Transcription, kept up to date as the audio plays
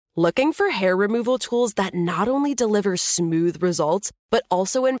Looking for hair removal tools that not only deliver smooth results, but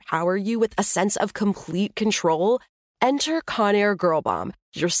also empower you with a sense of complete control? Enter Conair Girl Bomb,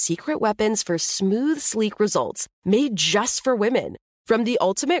 your secret weapons for smooth, sleek results, made just for women. From the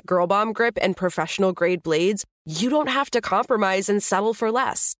ultimate Girl Bomb grip and professional-grade blades, you don't have to compromise and settle for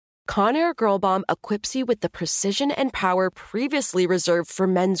less. Conair Girl Bomb equips you with the precision and power previously reserved for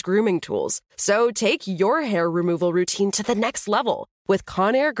men's grooming tools. So take your hair removal routine to the next level with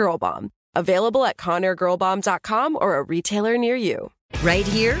Conair Girl Bomb. Available at ConairGirlBomb.com or a retailer near you. Right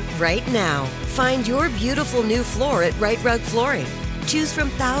here, right now. Find your beautiful new floor at Rite Rug Flooring. Choose from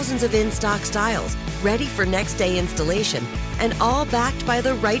thousands of in-stock styles, ready for next day installation, and all backed by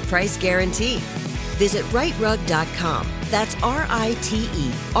the right price guarantee. Visit riterug.com. That's RITERUG.com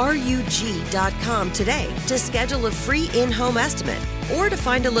today to schedule a free in-home estimate or to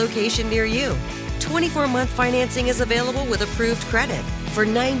find a location near you. 24-month financing is available with approved credit. For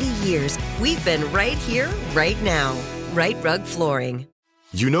 90 years, we've been right here, right now. Rite Rug Flooring.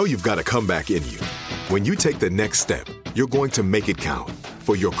 You know you've got a comeback in you. When you take the next step, you're going to make it count.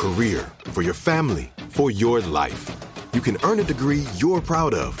 For your career, for your family, for your life. You can earn a degree you're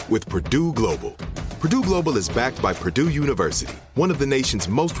proud of with Purdue Global. Purdue Global is backed by Purdue University, one of the nation's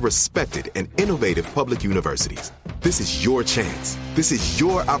most respected and innovative public universities. This is your chance. This is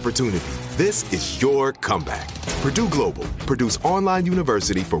your opportunity. This is your comeback. Purdue Global, Purdue's online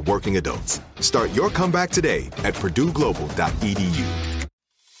university for working adults. Start your comeback today at purdueglobal.edu.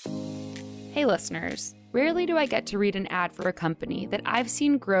 Hey listeners, rarely do I get to read an ad for a company that I've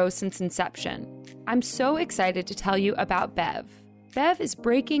seen grow since inception. I'm so excited to tell you about Bev. Bev is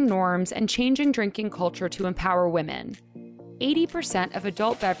breaking norms and changing drinking culture to empower women. 80% of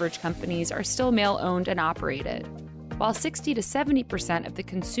adult beverage companies are still male-owned and operated, while 60 to 70% of the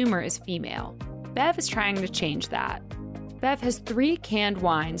consumer is female. Bev is trying to change that. Bev has 3 canned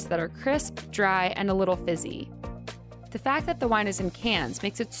wines that are crisp, dry, and a little fizzy. The fact that the wine is in cans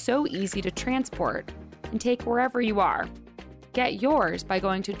makes it so easy to transport and take wherever you are. Get yours by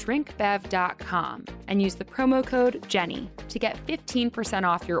going to drinkbev.com and use the promo code Jenny to get 15%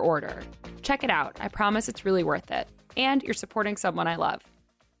 off your order. Check it out. I promise it's really worth it. And you're supporting someone I love.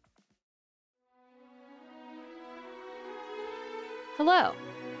 Hello.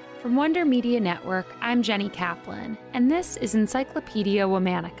 From Wonder Media Network, I'm Jenny Kaplan, and this is Encyclopedia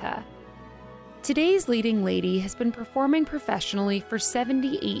Womanica. Today's leading lady has been performing professionally for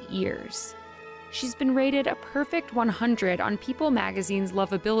 78 years. She's been rated a perfect 100 on People magazine's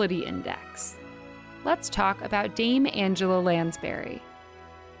Lovability Index. Let's talk about Dame Angela Lansbury.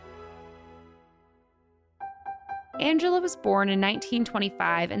 Angela was born in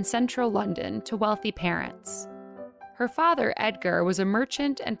 1925 in central London to wealthy parents. Her father, Edgar, was a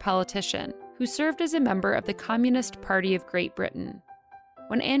merchant and politician who served as a member of the Communist Party of Great Britain.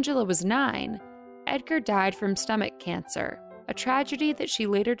 When Angela was 9, Edgar died from stomach cancer, a tragedy that she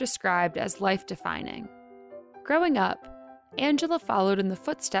later described as life-defining. Growing up, Angela followed in the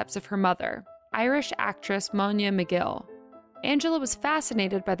footsteps of her mother, Irish actress Monya McGill. Angela was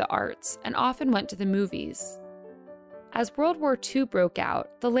fascinated by the arts and often went to the movies. As World War II broke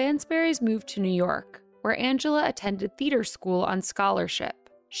out, the Lansburys moved to New York, where Angela attended theater school on scholarship.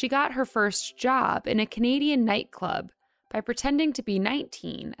 She got her first job in a Canadian nightclub by pretending to be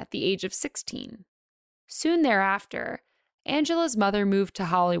 19 at the age of 16. Soon thereafter, Angela's mother moved to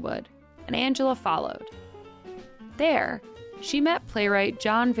Hollywood, and Angela followed. There, she met playwright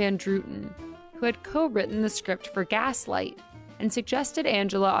John Van Druten, who had co-written the script for Gaslight and suggested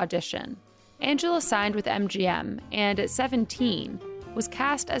Angela audition. Angela signed with MGM and, at 17, was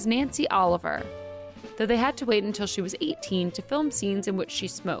cast as Nancy Oliver, though they had to wait until she was 18 to film scenes in which she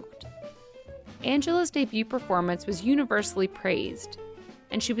smoked. Angela's debut performance was universally praised,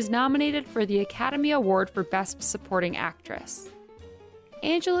 and she was nominated for the Academy Award for Best Supporting Actress.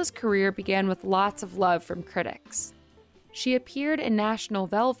 Angela's career began with lots of love from critics. She appeared in National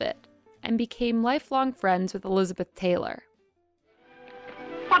Velvet and became lifelong friends with Elizabeth Taylor.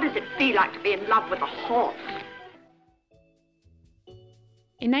 What does it feel like to be in love with a horse?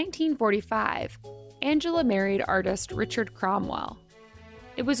 In 1945, Angela married artist Richard Cromwell.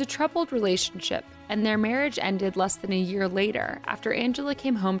 It was a troubled relationship, and their marriage ended less than a year later after Angela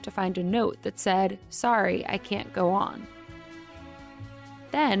came home to find a note that said, "Sorry, I can't go on."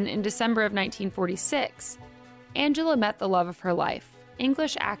 Then, in December of 1946, Angela met the love of her life,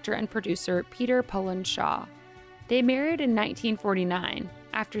 English actor and producer Peter Pullen Shaw. They married in 1949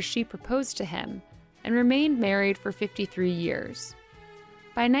 after she proposed to him and remained married for 53 years.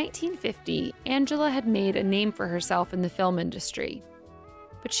 By 1950, Angela had made a name for herself in the film industry,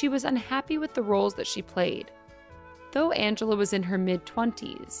 but she was unhappy with the roles that she played. Though Angela was in her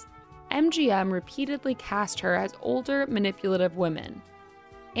mid-20s, MGM repeatedly cast her as older, manipulative women.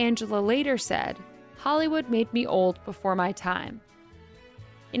 Angela later said, "Hollywood made me old before my time."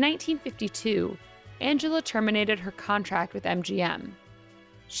 In 1952, Angela terminated her contract with MGM.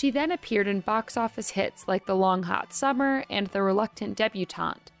 She then appeared in box office hits like The Long Hot Summer and The Reluctant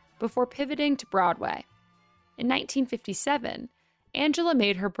Debutante, before pivoting to Broadway. In 1957, Angela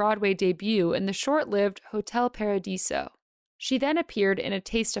made her Broadway debut in the short-lived Hotel Paradiso. She then appeared in A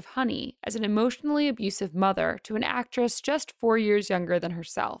Taste of Honey as an emotionally abusive mother to an actress just 4 years younger than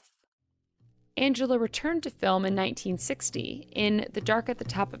herself. Angela returned to film in 1960 in The Dark at the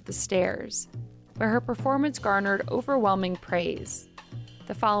Top of the Stairs, where her performance garnered overwhelming praise.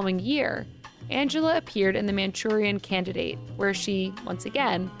 The following year, Angela appeared in The Manchurian Candidate, where she, once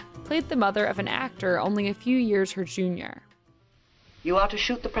again, played the mother of an actor only a few years her junior. "You are to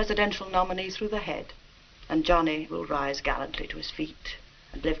shoot the presidential nominee through the head, and Johnny will rise gallantly to his feet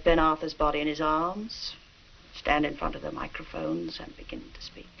and lift Ben Arthur's body in his arms, stand in front of the microphones, and begin to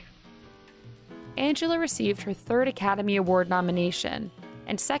speak." Angela received her third Academy Award nomination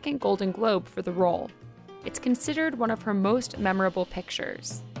and second Golden Globe for the role. It's considered one of her most memorable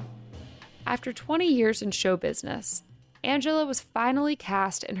pictures. After 20 years in show business, Angela was finally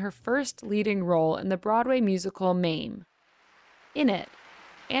cast in her first leading role in the Broadway musical Mame. In it,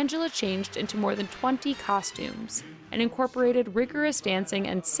 Angela changed into more than 20 costumes and incorporated rigorous dancing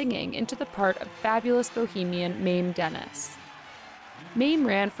and singing into the part of fabulous bohemian Mame Dennis. Mame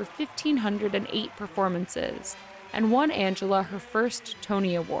ran for 1,508 performances and won Angela her first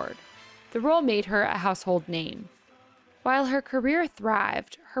Tony Award. The role made her a household name. While her career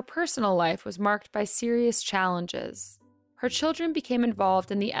thrived, her personal life was marked by serious challenges. Her children became involved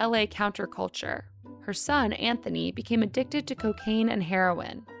in the LA counterculture. Her son, Anthony, became addicted to cocaine and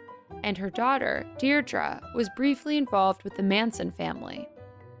heroin. And her daughter, Deirdre, was briefly involved with the Manson family.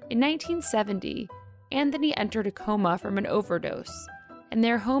 In 1970, Anthony entered a coma from an overdose, and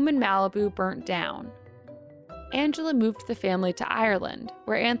their home in Malibu burnt down. Angela moved the family to Ireland,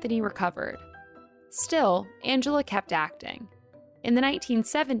 where Anthony recovered. Still, Angela kept acting. In the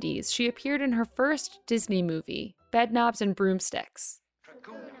 1970s, she appeared in her first Disney movie, Bedknobs and Broomsticks.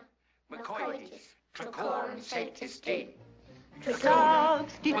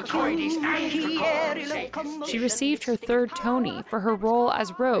 She received her third Tony for her role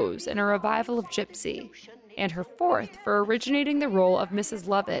as Rose in a revival of Gypsy, and her fourth for originating the role of Mrs.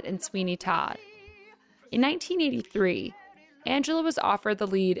 Lovett in Sweeney Todd. In 1983, Angela was offered the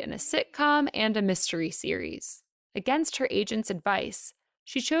lead in a sitcom and a mystery series. Against her agent's advice,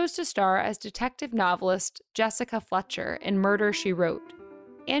 she chose to star as detective novelist Jessica Fletcher in Murder, She Wrote.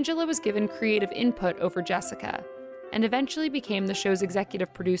 Angela was given creative input over Jessica, and eventually became the show's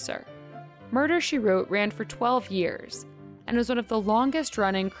executive producer. Murder, She Wrote ran for 12 years, and was one of the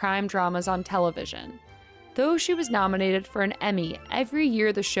longest-running crime dramas on television. Though she was nominated for an Emmy every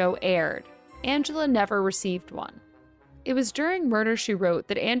year the show aired, Angela never received one. It was during Murder, She Wrote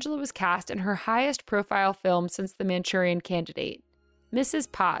that Angela was cast in her highest-profile film since The Manchurian Candidate,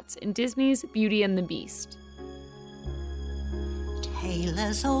 Mrs. Potts in Disney's Beauty and the Beast. Tale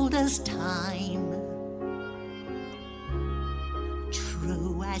as old as time,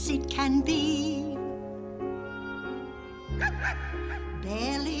 true as it can be,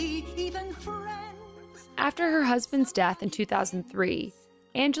 barely even friends. After her husband's death in 2003,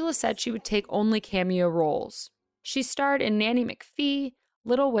 Angela said she would take only cameo roles. She starred in Nanny McPhee,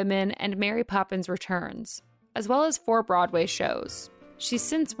 Little Women, and Mary Poppins Returns, as well as 4 Broadway shows. She's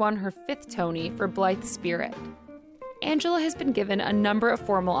since won her 5th Tony for Blithe Spirit. Angela has been given a number of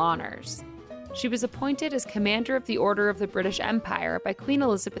formal honors. She was appointed as Commander of the Order of the British Empire by Queen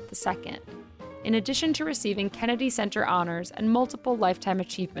Elizabeth II, in addition to receiving Kennedy Center honors and multiple Lifetime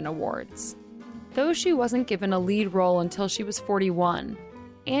Achievement Awards. Though she wasn't given a lead role until she was 41,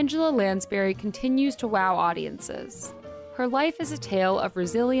 Angela Lansbury continues to wow audiences. Her life is a tale of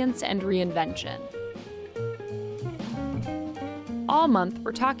resilience and reinvention. All month,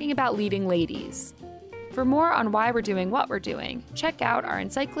 we're talking about leading ladies. For more on why we're doing what we're doing, check out our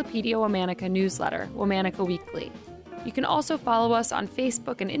Encyclopedia Womannica newsletter, Womannica Weekly. You can also follow us on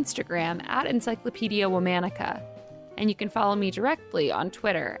Facebook and Instagram at Encyclopedia Womannica, and you can follow me directly on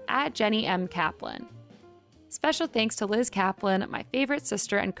Twitter at Jenny M. Kaplan. Special thanks to Liz Kaplan, my favorite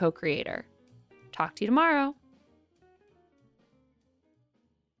sister and co-creator. Talk to you tomorrow.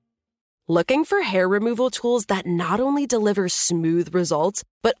 Looking for hair removal tools that not only deliver smooth results,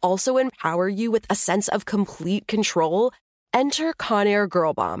 but also empower you with a sense of complete control? Enter Conair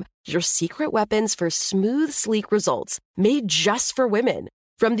Girl Bomb, your secret weapons for smooth, sleek results, made just for women.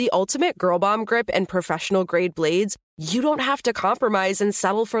 From the ultimate Girl Bomb grip and professional grade blades, you don't have to compromise and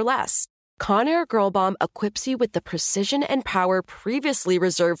settle for less. Conair Girl Bomb equips you with the precision and power previously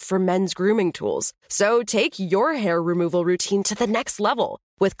reserved for men's grooming tools. So take your hair removal routine to the next level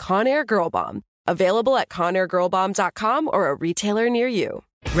with Conair Girl Bomb. Available at ConairGirlBomb.com or a retailer near you.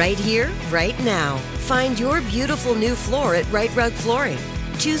 Right here, right now. Find your beautiful new floor at Right Rug Flooring.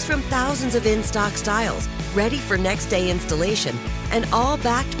 Choose from thousands of in-stock styles, ready for next day installation, and all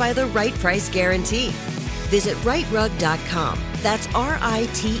backed by the right price guarantee. Visit rightrug.com. That's RITERUG.com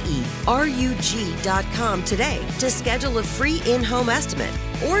today to schedule a free in-home estimate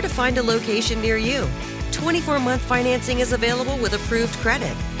or to find a location near you. 24-month financing is available with approved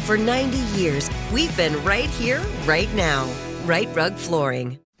credit. For 90 years, we've been right here, right now. Right Rug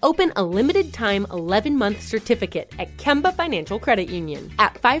Flooring. Open a limited-time 11-month certificate at Kemba Financial Credit Union.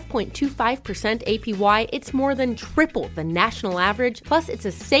 At 5.25% APY, it's more than triple the national average, plus it's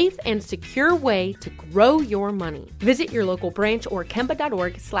a safe and secure way to grow your money. Visit your local branch or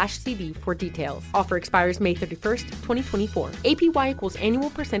kemba.org/cb for details. Offer expires May 31st, 2024. APY equals annual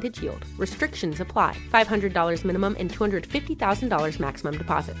percentage yield. Restrictions apply. $500 minimum and $250,000 maximum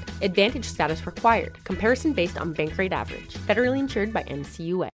deposit. Advantage status required. Comparison based on bank rate average. Federally insured by NCUA.